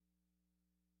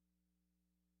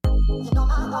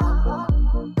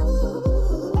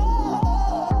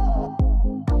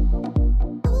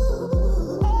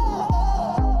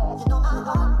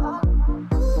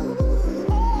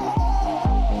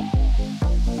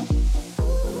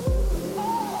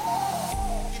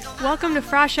Welcome to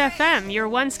Frosh FM, your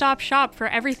one-stop shop for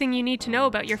everything you need to know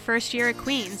about your first year at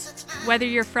Queen's. Whether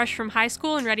you're fresh from high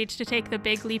school and ready to take the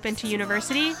big leap into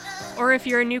university, or if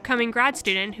you're a newcoming grad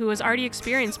student who has already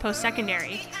experienced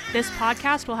post-secondary, this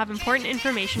podcast will have important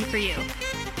information for you.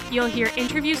 You'll hear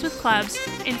interviews with clubs,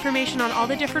 information on all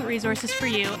the different resources for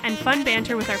you, and fun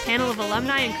banter with our panel of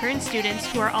alumni and current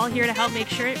students who are all here to help make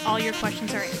sure all your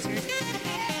questions are answered.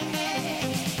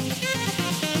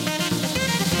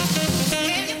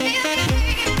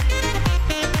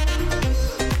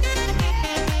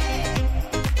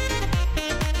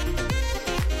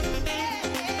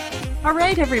 All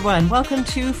right, everyone. Welcome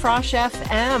to Frosh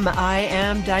FM. I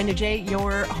am Dinah J,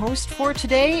 your host for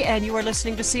today, and you are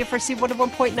listening to CFRC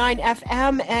 101.9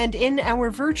 FM. And in our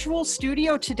virtual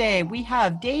studio today, we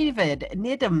have David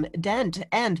Nidham Dent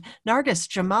and Nargis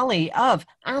Jamali of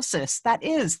ASSIS. That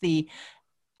is the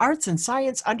Arts and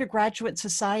Science Undergraduate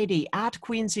Society at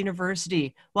Queen's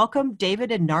University. Welcome,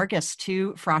 David and Nargis,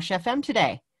 to Frosh FM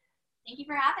today. Thank you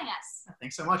for having us.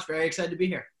 Thanks so much. Very excited to be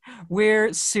here.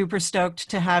 We're super stoked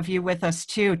to have you with us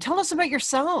too. Tell us about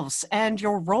yourselves and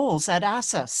your roles at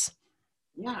ASSIS.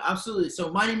 Yeah, absolutely.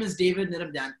 So my name is David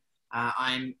Nidham Dent.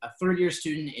 I'm a third-year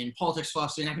student in politics,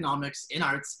 philosophy, and economics in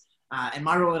arts. And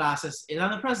my role at ASSIS is I'm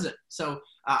the president. So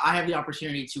I have the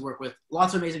opportunity to work with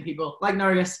lots of amazing people like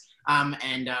Nargis.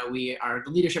 And we are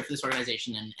the leadership for this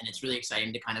organization. And it's really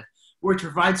exciting to kind of work to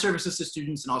provide services to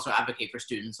students and also advocate for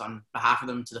students on behalf of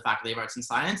them to the Faculty of Arts and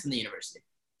Science and the university.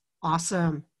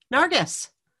 Awesome. Nargis.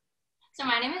 So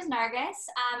my name is Nargis.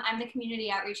 I'm the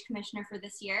Community Outreach Commissioner for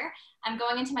this year. I'm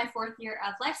going into my fourth year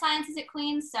of Life Sciences at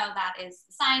Queen's, so that is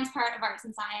the science part of Arts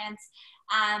and Science.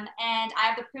 And I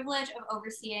have the privilege of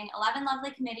overseeing 11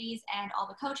 lovely committees and all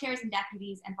the co-chairs and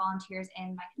deputies and volunteers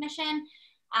in my commission.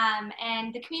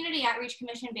 And the Community Outreach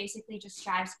Commission basically just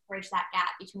strives to bridge that gap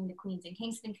between the Queens and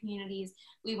Kingston communities.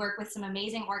 We work with some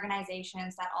amazing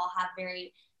organizations that all have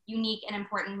very unique and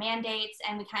important mandates,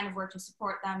 and we kind of work to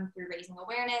support them through raising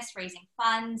awareness, raising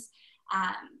funds,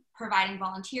 providing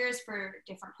volunteers for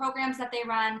different programs that they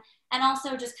run, and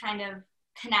also just kind of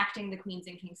connecting the Queens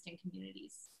and Kingston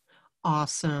communities.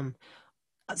 Awesome.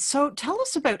 So tell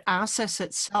us about ASSIS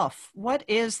itself. What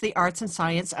is the Arts and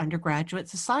Science Undergraduate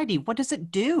Society? What does it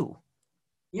do?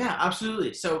 Yeah,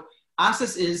 absolutely. So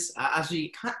ASSIS is, as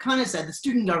we kind of said, the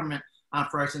student government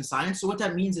for arts and science. So what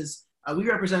that means is we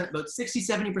represent about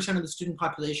 60-70% of the student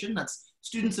population. That's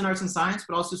students in arts and science,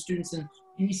 but also students in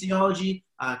kinesiology,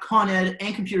 Con Ed,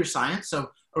 and computer science. So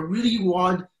a really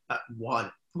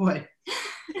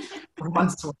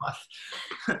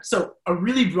So a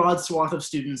really broad swath of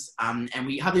students, and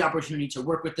we have the opportunity to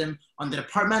work with them on the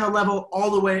departmental level all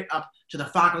the way up to the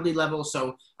faculty level.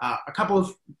 So a couple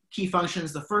of key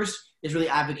functions. The first is really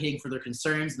advocating for their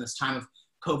concerns in this time of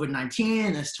COVID-19,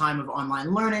 in this time of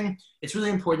online learning. It's really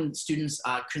important that students'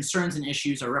 concerns and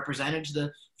issues are represented to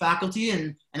the faculty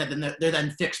and that they're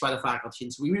then fixed by the faculty.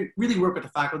 And so we really work with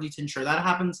the faculty to ensure that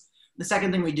happens. The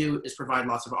second thing we do is provide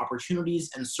lots of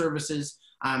opportunities and services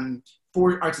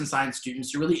for arts and science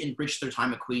students to really enrich their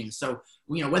time at Queen's. So,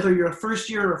 whether you're a first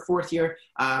year or a fourth year,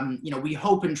 we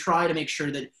hope and try to make sure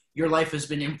that your life has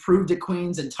been improved at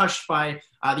Queen's and touched by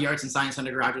the Arts and Science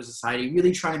Undergraduate Society,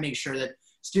 really trying to make sure that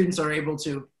students are able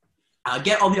to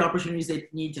get all the opportunities they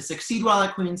need to succeed while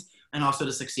at Queen's and also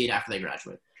to succeed after they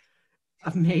graduate.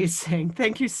 Amazing.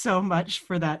 Thank you so much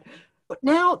for that.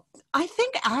 Now, I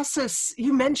think ASSIS,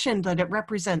 you mentioned that it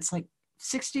represents like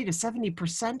 60 to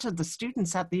 70% of the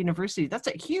students at the university. That's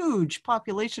a huge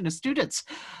population of students.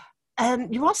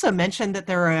 And you also mentioned that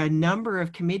there are a number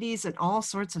of committees and all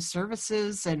sorts of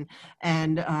services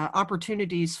and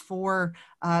opportunities for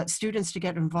students to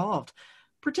get involved,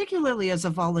 particularly as a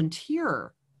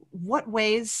volunteer. What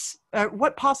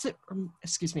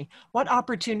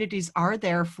opportunities are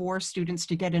there for students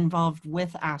to get involved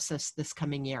with ASSIS this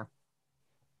coming year?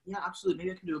 Yeah, absolutely.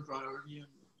 Maybe I can do a broad overview and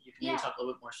you can talk a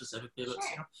little bit more specifically about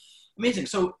Sure. Amazing.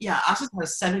 So ASSIS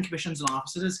has 7 commissions and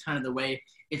offices, kind of the way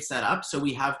it's set up. So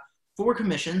we have 4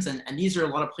 commissions, and these are a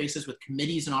lot of places with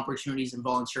committees and opportunities and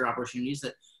volunteer opportunities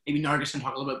that maybe Nargis can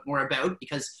talk a little bit more about,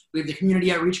 because we have the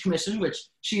Community Outreach Commission, which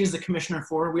she is the commissioner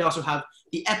for. We also have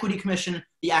the Equity Commission,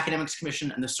 the Academics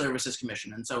Commission, and the Services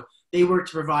Commission. And so they work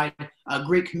to provide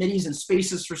great committees and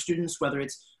spaces for students, whether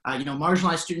it's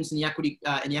marginalized students in the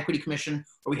Equity Commission,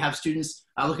 or we have students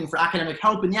looking for academic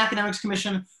help in the Academics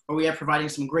Commission, or we have providing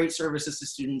some great services to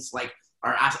students like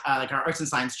like our arts and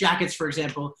science jackets, for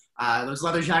example, those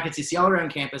leather jackets you see all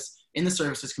around campus in the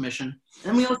Services Commission. And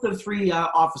then we also have 3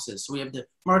 offices. So we have the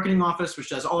marketing office, which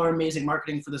does all our amazing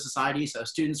marketing for the society. So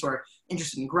students who are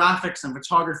interested in graphics and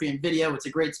photography and video, it's a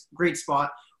great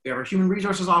spot. We have our human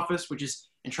resources office, which is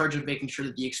in charge of making sure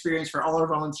that the experience for all our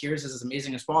volunteers is as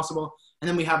amazing as possible. And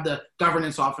then we have the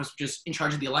governance office, which is in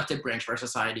charge of the elected branch of our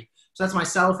society. So that's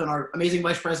myself and our amazing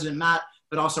Vice President, Matt,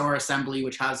 but also our assembly,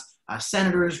 which has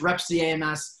senators, reps to the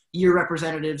AMS, year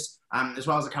representatives, as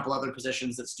well as a couple other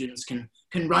positions that students can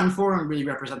run for and really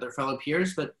represent their fellow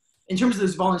peers. But in terms of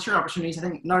those volunteer opportunities, I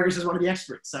think Nargis is one of the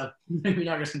experts, so maybe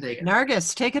Nargis can take it.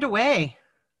 Nargis, take it away.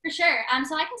 For sure.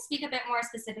 So I can speak a bit more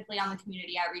specifically on the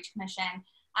Community Outreach Commission.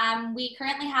 We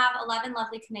currently have 11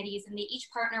 lovely committees, and they each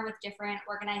partner with different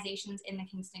organizations in the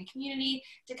Kingston community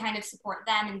to kind of support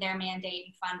them in their mandate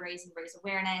and fundraise and raise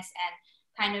awareness and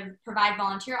kind of provide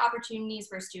volunteer opportunities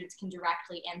where students can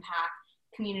directly impact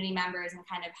community members and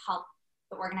kind of help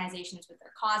the organizations with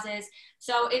their causes.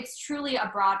 So it's truly a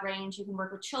broad range. You can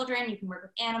work with children, you can work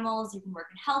with animals, you can work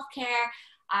in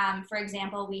healthcare. For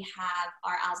example, we have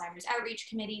our Alzheimer's Outreach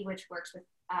Committee, which works with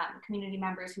community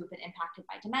members who have been impacted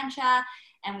by dementia.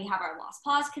 And we have our Lost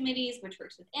Paws committees, which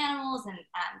works with animals, and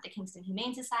the Kingston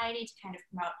Humane Society to kind of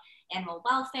promote animal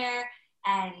welfare.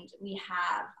 And we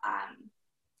have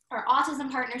our Autism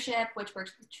Partnership, which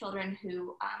works with children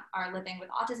who are living with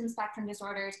autism spectrum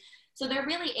disorders. So there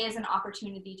really is an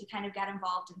opportunity to kind of get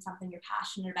involved in something you're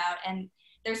passionate about, and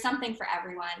there's something for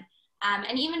everyone.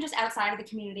 And even just outside of the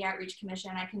Community Outreach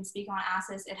Commission, I can speak on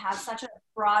ASIS. It has such a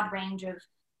broad range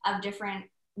of different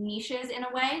niches in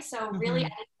a way. So really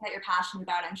anything that you're passionate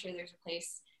about, I'm sure there's a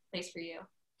place for you.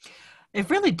 It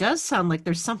really does sound like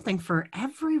there's something for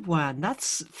everyone.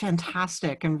 That's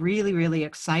fantastic and really, really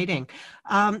exciting.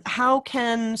 How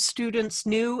can students,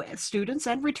 new students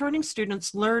and returning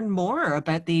students, learn more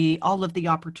about all of the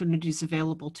opportunities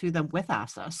available to them with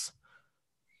ASIS?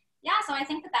 Yeah, so I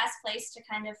think the best place to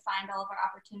kind of find all of our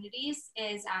opportunities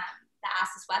is the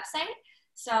ASIS website.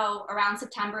 So around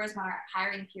September is when our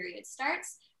hiring period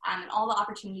starts, and all the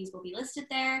opportunities will be listed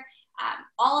there.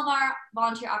 All of our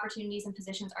volunteer opportunities and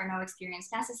positions are no experience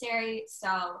necessary,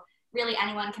 so really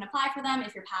anyone can apply for them.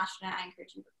 If you're passionate, I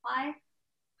encourage you to apply.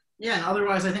 Yeah, and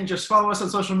otherwise, I think just follow us on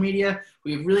social media.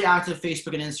 We have really active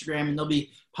Facebook and Instagram, and they'll be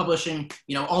publishing,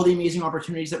 all the amazing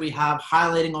opportunities that we have,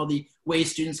 highlighting all the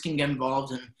ways students can get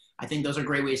involved, and I think those are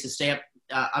great ways to stay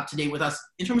up to date with us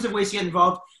in terms of ways to get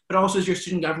involved, but also as your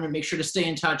student government, make sure to stay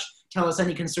in touch. Tell us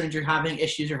any concerns you're having,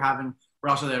 issues you're having. We're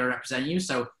also there to represent you,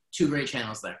 so 2 great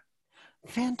channels there.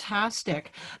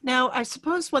 Fantastic. Now, I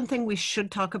suppose one thing we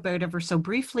should talk about ever so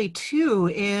briefly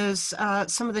too is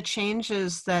some of the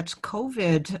changes that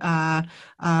COVID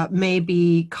may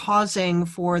be causing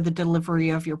for the delivery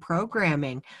of your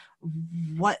programming.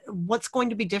 What's going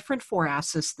to be different for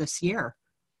ASIS this year?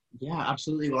 Yeah,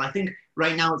 absolutely. Well, I think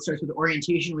right now it starts with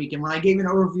orientation week, and when I gave an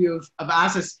overview of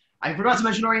ASIS, I forgot to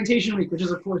mention orientation week, which is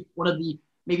of course one of the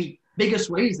maybe biggest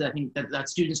ways that I think that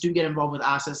students do get involved with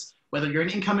ASIS, whether you're an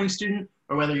incoming student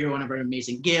or whether you're one of our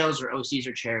amazing Gales or OCs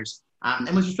or chairs.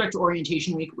 And with respect to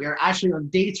orientation week, we are actually on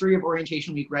day 3 of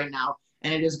orientation week right now,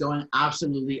 and it is going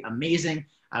absolutely amazing.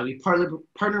 We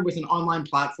partnered with an online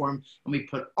platform, and we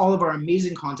put all of our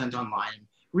amazing content online,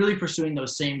 really pursuing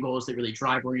those same goals that really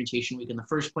drive orientation week in the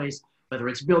first place, whether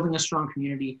it's building a strong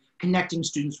community, connecting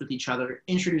students with each other,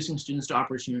 introducing students to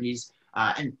opportunities,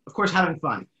 and of course having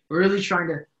fun. We're really trying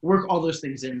to work all those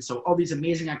things in. So all these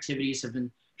amazing activities have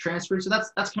been transferred. So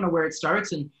that's kind of where it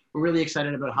starts. And we're really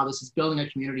excited about how this is building a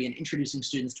community and introducing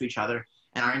students to each other.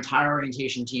 And our entire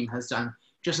orientation team has done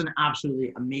just an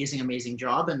absolutely amazing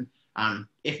job. And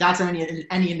if that's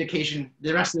any indication,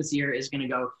 the rest of this year is going to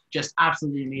go just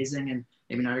absolutely amazing. And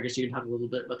maybe now I guess you can talk a little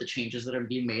bit about the changes that are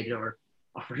being made or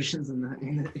operations in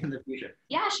the future.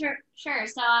 Yeah, sure.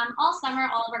 So all summer,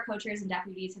 all of our co-chairs and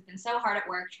deputies have been so hard at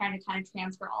work trying to kind of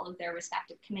transfer all of their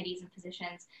respective committees and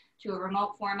positions to a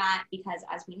remote format because,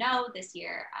 as we know, this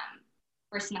year,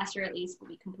 first semester at least, will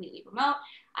be completely remote.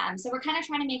 So we're kind of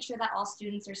trying to make sure that all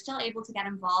students are still able to get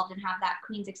involved and have that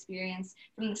Queen's experience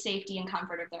from the safety and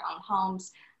comfort of their own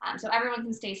homes. So everyone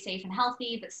can stay safe and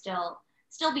healthy, but still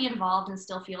be involved and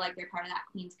still feel like they're part of that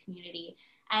Queen's community.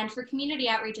 And for community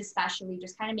outreach especially,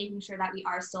 just kind of making sure that we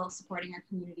are still supporting our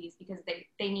communities because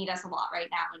they need us a lot right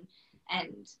now,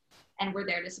 and we're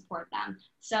there to support them.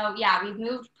 So yeah, we've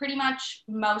moved pretty much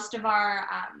most of our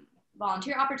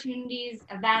volunteer opportunities,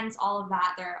 events, all of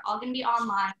that. They're all going to be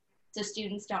online, so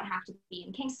students don't have to be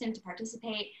in Kingston to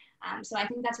participate. So I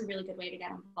think that's a really good way to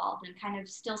get involved and kind of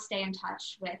still stay in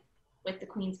touch with the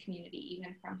Queen's community,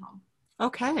 even from home.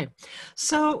 Okay.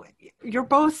 So you're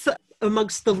both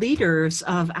amongst the leaders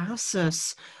of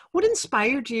ASSIS. What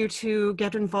inspired you to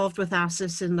get involved with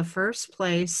ASSIS in the first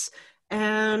place?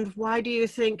 And why do you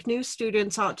think new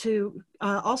students ought to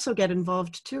also get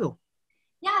involved too?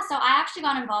 Yeah, so I actually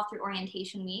got involved through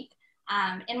Orientation Week.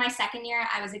 In my second year,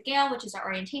 I was a GALE, which is our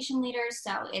orientation leaders.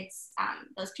 So it's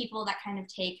those people that kind of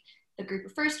take the group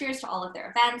of first years to all of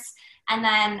their events. And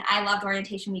then I loved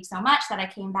Orientation Week so much that I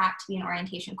came back to be an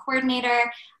orientation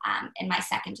coordinator in my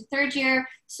second to third year.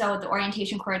 So the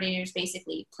orientation coordinators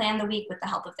basically plan the week with the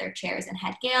help of their chairs and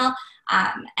head GALE.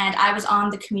 And I was on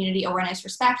the Community Awareness,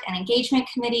 Respect, and Engagement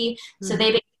Committee. Mm-hmm. So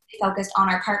they basically focused on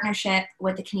our partnership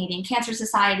with the Canadian Cancer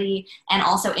Society and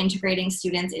also integrating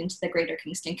students into the Greater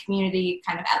Kingston community,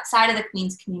 kind of outside of the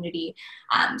Queen's community.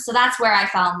 So that's where I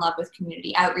fell in love with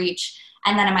community outreach.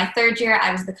 And then in my third year,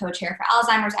 I was the co-chair for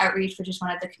Alzheimer's Outreach, which is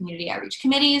one of the community outreach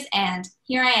committees. And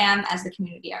here I am as the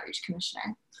Community Outreach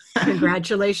Commissioner.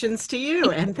 Congratulations to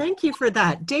you, and thank you for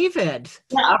that. David?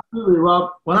 Yeah, absolutely.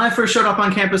 Well, when I first showed up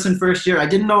on campus in first year, I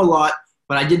didn't know a lot,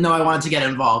 but I did know I wanted to get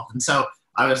involved. And so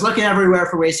I was looking everywhere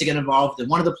for ways to get involved. And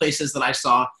one of the places that I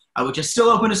saw, which is still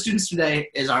open to students today,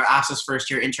 is our ASSIS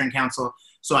First Year Intern Council.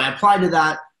 So I applied to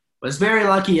that, was very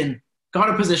lucky, and got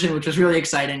a position, which was really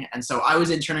exciting. And so I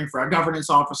was interning for our governance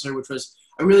officer, which was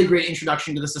a really great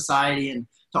introduction to the society and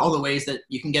to all the ways that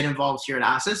you can get involved here at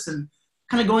ASSIS. And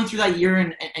kind of going through that year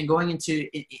and going into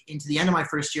the end of my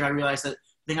first year, I realized that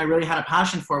the thing I really had a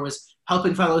passion for was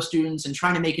helping fellow students and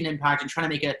trying to make an impact and trying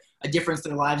to make a difference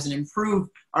in their lives and improve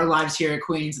our lives here at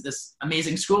Queen's, at this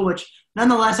amazing school, which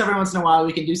nonetheless, every once in a while,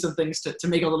 we can do some things to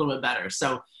make it a little bit better.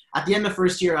 So at the end of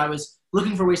first year, I was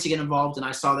looking for ways to get involved, and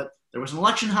I saw that there was an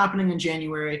election happening in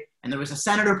January, and there was a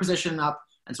senator position up,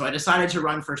 and so I decided to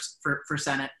run for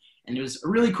Senate, and it was a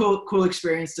really cool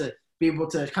experience to be able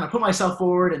to kind of put myself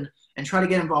forward and try to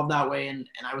get involved that way, and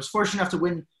I was fortunate enough to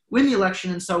win the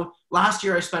election. And so last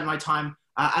year I spent my time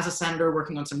as a senator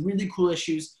working on some really cool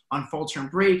issues on fall term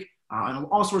break, and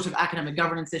all sorts of academic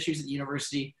governance issues at the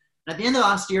university. And at the end of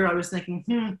last year, I was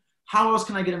thinking, how else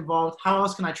can I get involved? How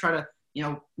else can I try to,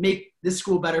 make this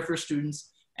school better for students?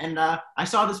 And I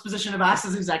saw this position of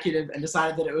ASSIS executive and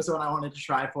decided that it was what I wanted to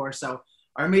try for. So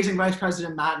our amazing Vice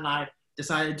President, Matt, and I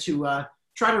decided to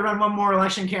try to run one more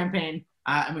election campaign.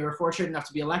 And we were fortunate enough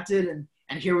to be elected.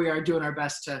 And here we are doing our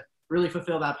best to really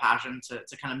fulfill that passion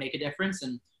to kind of make a difference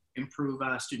and improve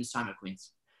students' time at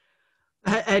Queen's.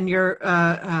 And you're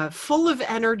full of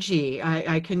energy.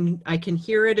 I can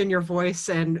hear it in your voice.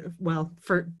 And well,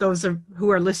 for those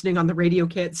who are listening on the radio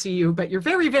can't see you, but you're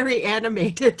very, very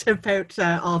animated about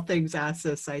all things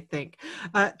ASSIS, I think.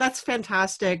 That's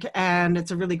fantastic. And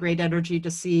it's a really great energy to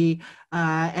see.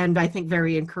 And I think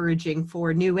very encouraging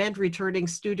for new and returning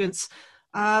students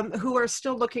who are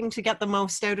still looking to get the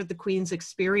most out of the Queen's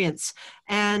experience.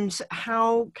 And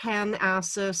how can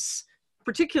ASSIS,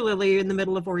 particularly in the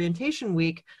middle of orientation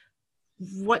week,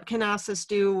 what can ASSIS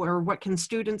do, or what can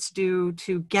students do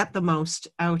to get the most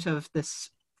out of this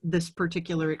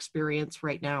particular experience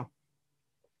right now?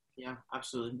 Yeah,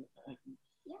 absolutely.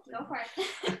 Yeah, go for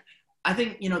it. I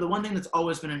think, the one thing that's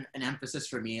always been an emphasis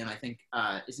for me, and I think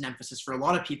is an emphasis for a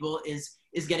lot of people, is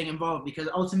getting involved, because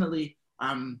ultimately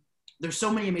there's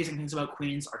so many amazing things about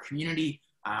Queen's, our community,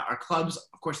 our clubs,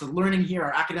 of course, the learning here,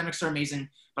 our academics are amazing,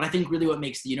 but I think really what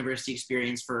makes the university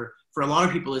experience for a lot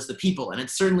of people is the people, and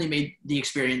it's certainly made the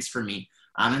experience for me.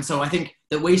 And so I think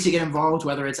that ways to get involved,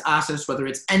 whether it's ASSIS, whether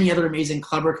it's any other amazing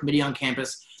club or committee on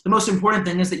campus, the most important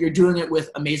thing is that you're doing it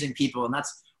with amazing people. And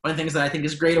that's one of the things that I think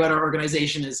is great about our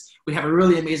organization is we have a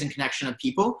really amazing connection of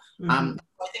people. Mm-hmm.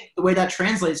 I think the way that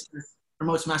translates for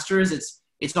most semesters,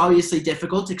 it's obviously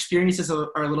difficult. Experiences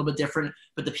are a little bit different,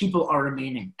 but the people are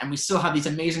remaining. And we still have these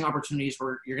amazing opportunities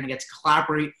where you're going to get to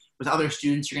collaborate with other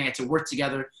students. You're going to get to work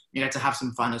together. You get to have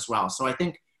some fun as well. So I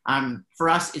think for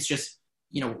us, it's just,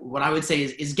 what I would say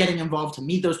is getting involved to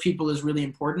meet those people is really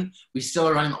important. We still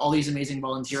are running all these amazing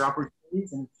volunteer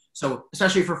opportunities. And so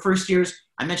especially for first years,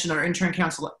 I mentioned our intern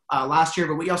council last year,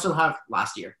 but we also have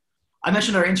last year. I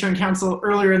mentioned our intern council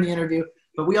earlier in the interview.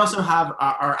 But we also have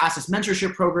our ASSIS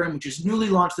mentorship program, which is newly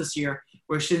launched this year,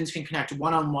 where students can connect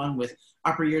one-on-one with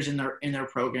upper years in their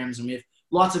programs. And we have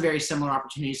lots of very similar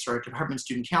opportunities to our department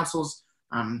student councils.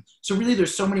 So really,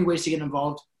 there's so many ways to get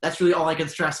involved. That's really all I can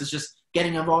stress is just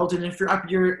getting involved. And if you're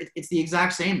up year, it's the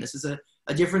exact same. This is a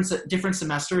different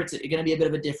semester. It's going to be a bit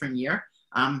of a different year.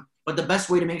 But the best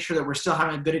way to make sure that we're still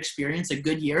having a good experience, a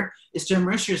good year, is to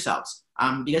immerse yourselves.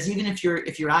 Because even if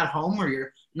you're at home or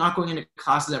you're not going into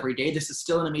classes every day, this is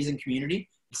still an amazing community.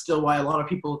 It's still why a lot of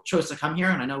people chose to come here,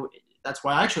 and I know that's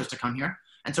why I chose to come here.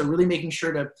 And so really making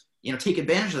sure to take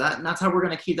advantage of that, and that's how we're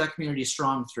going to keep that community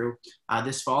strong through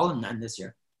this fall and this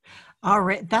year. All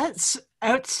right. That's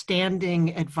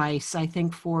outstanding advice, I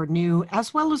think, for new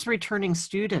as well as returning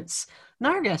students.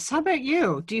 Nargis, how about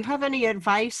you? Do you have any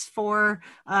advice for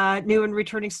new and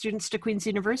returning students to Queen's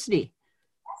University?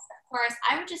 Yes, of course.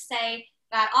 I would just say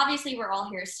that obviously we're all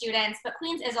here as students, but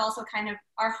Queen's is also kind of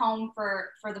our home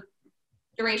for the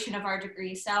duration of our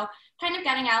degree. So kind of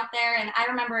getting out there. And I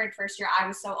remember in first year, I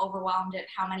was so overwhelmed at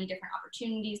how many different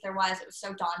opportunities there was. It was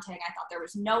so daunting. I thought there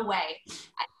was no way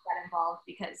I could get involved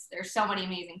because there's so many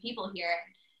amazing people here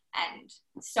and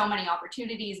so many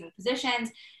opportunities and positions.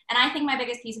 And I think my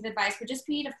biggest piece of advice would just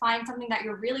be to find something that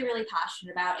you're really, really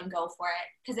passionate about and go for it,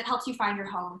 because it helps you find your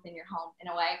home within your home in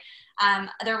a way.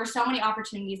 There were so many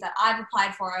opportunities that I've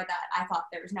applied for that I thought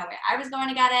there was no way I was going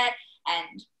to get it.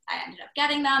 And I ended up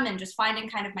getting them, and just finding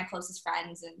kind of my closest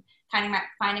friends and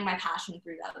finding my passion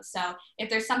through those. So if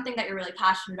there's something that you're really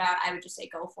passionate about, I would just say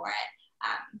go for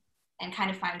it and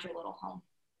kind of find your little home.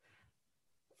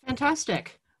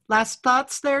 Fantastic. Last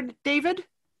thoughts there, David?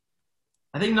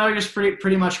 I think Nargis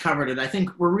pretty much covered it. I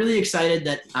think we're really excited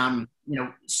that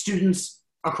students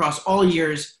across all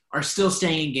years are still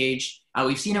staying engaged.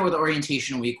 We've seen it with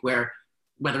Orientation Week, where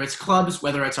whether it's clubs,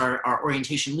 whether it's our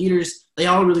orientation leaders, they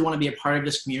all really want to be a part of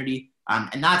this community.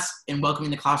 And that's in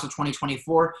welcoming the class of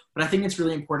 2024. But I think it's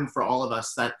really important for all of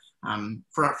us that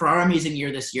for our amazing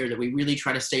year this year, that we really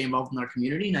try to stay involved in our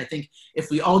community. And I think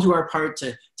if we all do our part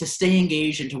to stay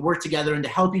engaged and to work together and to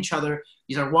help each other,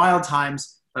 these are wild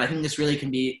times, but I think this really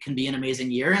can be an amazing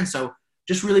year. And so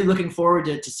just really looking forward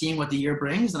to seeing what the year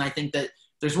brings. And I think that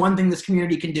there's one thing this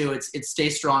community can do, it's stay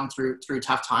strong through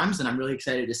tough times. And I'm really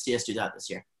excited to see us do that this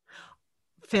year.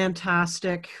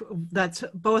 Fantastic. That's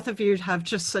both of you have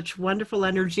just such wonderful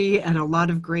energy and a lot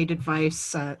of great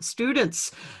advice.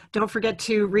 Students, don't forget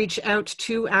to reach out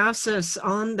to ASIS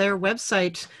on their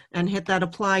website and hit that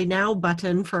apply now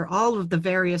button for all of the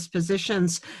various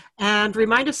positions. And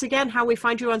remind us again how we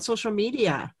find you on social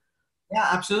media. Yeah,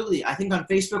 absolutely. I think on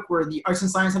Facebook, we're the Arts and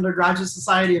Science Undergraduate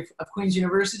Society of Queen's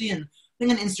University, and I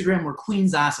think on Instagram, we're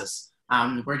Queen's ASIS.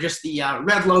 We're just the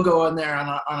red logo on there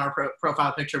on our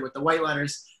profile picture with the white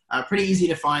letters. Pretty easy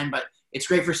to find, but it's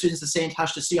great for students to stay in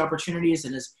touch, to see opportunities,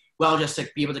 and as well just to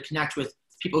be able to connect with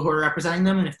people who are representing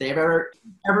them. And if they ever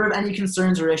have any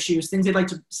concerns or issues, things they'd like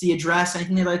to see addressed,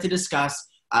 anything they'd like to discuss,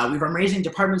 we have amazing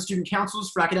department student councils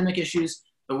for academic issues,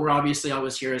 but we're obviously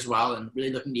always here as well and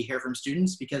really looking to hear from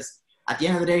students, because at the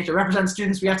end of the day, to represent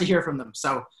students, we have to hear from them.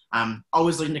 So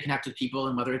always looking to connect with people,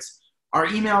 and whether it's our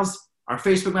emails, our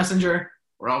Facebook Messenger,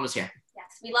 we're always here.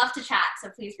 Yes, we love to chat, so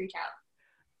please reach out.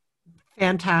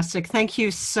 Fantastic. Thank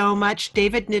you so much,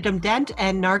 David Nidham-Dent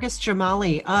and Nargis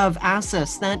Jamali of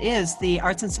ASIS. That is the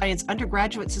Arts and Science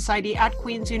Undergraduate Society at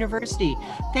Queen's University.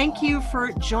 Thank you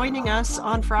for joining us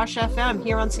on Frosh FM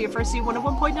here on CFRC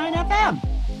 101.9 FM.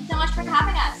 Thanks so much for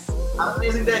having us. Have an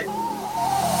amazing day.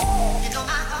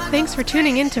 Thanks for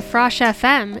tuning in to Frosh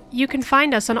FM. You can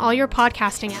find us on all your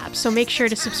podcasting apps, so make sure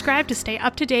to subscribe to stay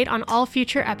up to date on all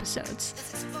future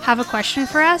episodes. Have a question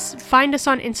for us? Find us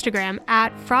on Instagram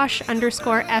at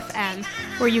Frosh_FM,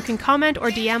 where you can comment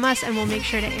or DM us, and we'll make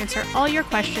sure to answer all your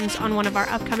questions on one of our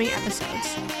upcoming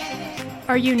episodes.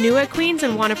 Are you new at Queen's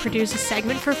and want to produce a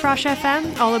segment for Frosh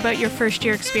FM all about your first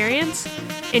year experience?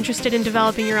 Interested in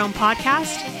developing your own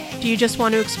podcast? Do you just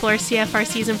want to explore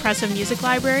CFRC's impressive music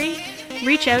library?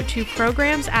 Reach out to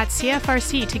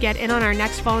programs@CFRC to get in on our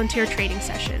next volunteer training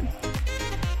session.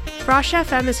 Frosh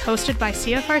FM is hosted by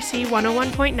CFRC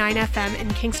 101.9 FM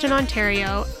in Kingston,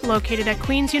 Ontario, located at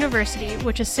Queen's University,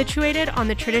 which is situated on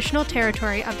the traditional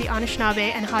territory of the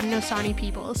Anishinaabe and Haudenosaunee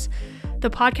peoples.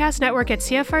 The podcast network at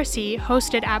CFRC,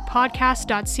 hosted at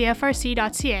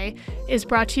podcast.cfrc.ca, is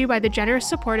brought to you by the generous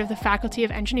support of the Faculty of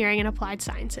Engineering and Applied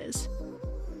Sciences.